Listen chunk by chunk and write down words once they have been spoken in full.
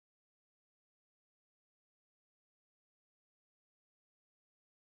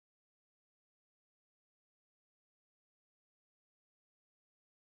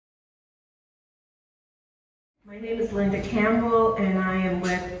My name is Linda Campbell, and I am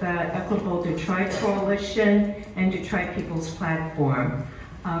with the Equitable Detroit Coalition and Detroit People's Platform.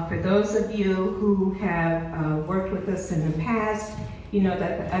 For those of you who have worked with us in the past, you know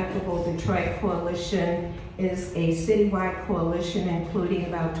that the Equitable Detroit Coalition is a citywide coalition including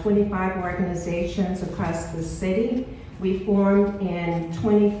about 25 organizations across the city. We formed in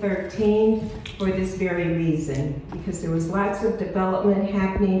 2013 for this very reason, because there was lots of development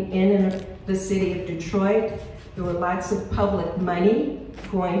happening in the city of Detroit. There were lots of public money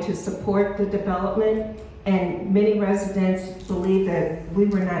going to support the development, and many residents believed that we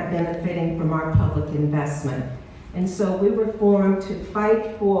were not benefiting from our public investment. And so we were formed to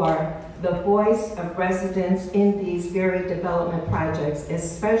fight for the voice of residents in these very development projects,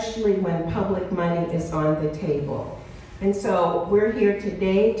 especially when public money is on the table. And so we're here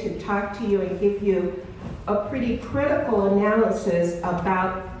today to talk to you and give you a pretty critical analysis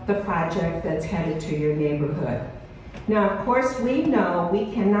about the project that's headed to your neighborhood. Now, of course, we know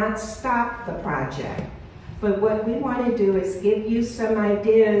we cannot stop the project, but what we want to do is give you some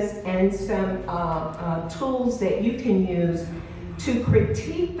ideas and some tools that you can use to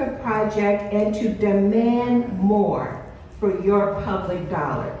critique the project and to demand more for your public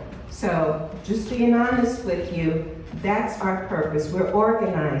dollar. So, just being honest with you, that's our purpose. We're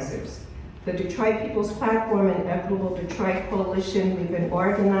organizers. The Detroit People's Platform and Equitable Detroit Coalition, we've been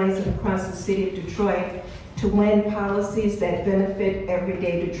organizing across the city of Detroit to win policies that benefit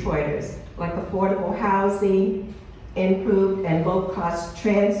everyday Detroiters, like affordable housing, improved and low-cost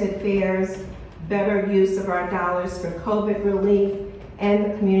transit fares, better use of our dollars for COVID relief, and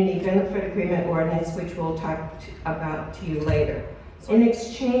the Community Benefit Agreement Ordinance, which we'll talk about to you later. In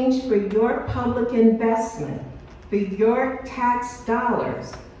exchange for your public investment, for your tax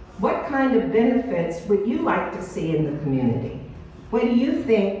dollars, what kind of benefits would you like to see in the community? What do you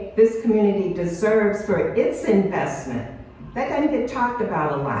think this community deserves for its investment? That doesn't get talked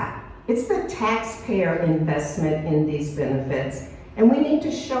about a lot. It's the taxpayer investment in these benefits, and we need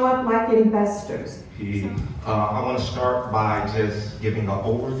to show up like investors. I want to start by just giving an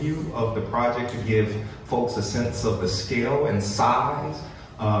overview of the project to give folks a sense of the scale and size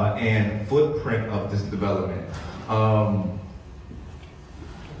and footprint of this development.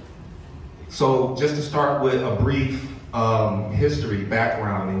 So just to start with a brief history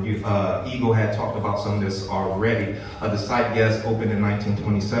background, and Eagle had talked about some of this already. The site, yes, opened in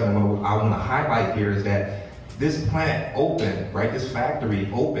 1927. What I want to highlight here is that this plant opened, right, this factory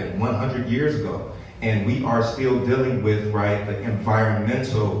opened 100 years ago, and we are still dealing with, right, the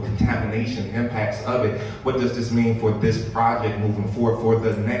environmental contamination impacts of it. What does this mean for this project moving forward for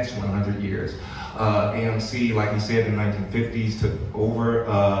the next 100 years? AMC, like you said, in the 1950s took over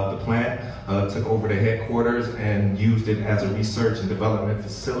the plant, took over the headquarters and used it as a research and development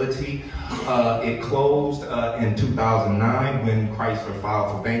facility. It closed in 2009 when Chrysler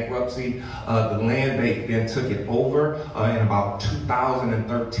filed for bankruptcy. The land bank then took it over in about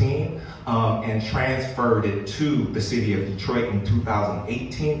 2013 and transferred it to the city of Detroit in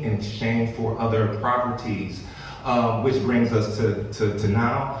 2018 in exchange for other properties. Which brings us to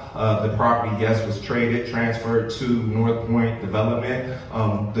now. The property, yes, was traded, transferred to North Point Development.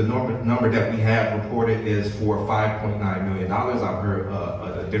 The number that we have reported is for $5.9 million. I've heard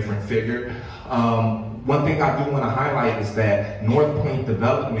a different figure. One thing I do want to highlight is that North Point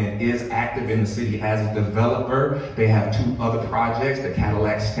Development is active in the city as a developer. They have two other projects, the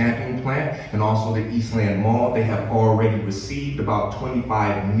Cadillac Stamping Plant and also the Eastland Mall. They have already received about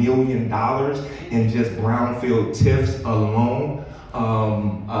 $25 million in just brownfield TIFs alone.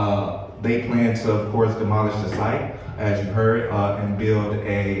 They plan to, of course, demolish the site, as you heard, and build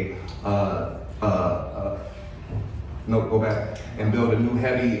a build a new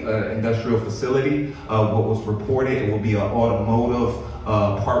heavy industrial facility. What was reported, it will be an automotive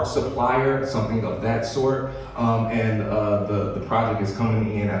parts supplier, something of that sort. And the project is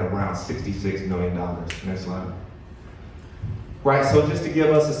coming in at around $66 million. Next slide. Right, so just to give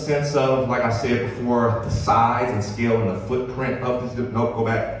us a sense of, like I said before, the size and scale and the footprint of this,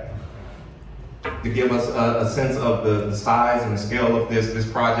 to give us a sense of the size and the scale of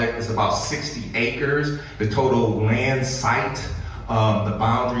this project. It's about 60 acres, the total land site, the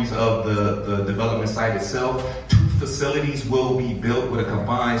boundaries of the development site itself. 2 facilities will be built with a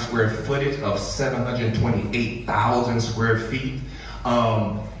combined square footage of 728,000 square feet.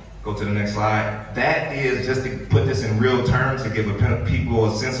 Go to the next slide. That is, just to put this in real terms, to give people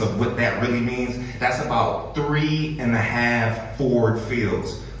a sense of what that really means, that's about 3.5 Ford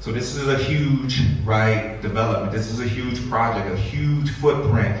Fields. So this is a huge, right, development. This is a huge project, a huge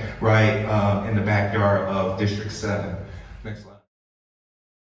footprint, right, in the backyard of District 7. Next slide.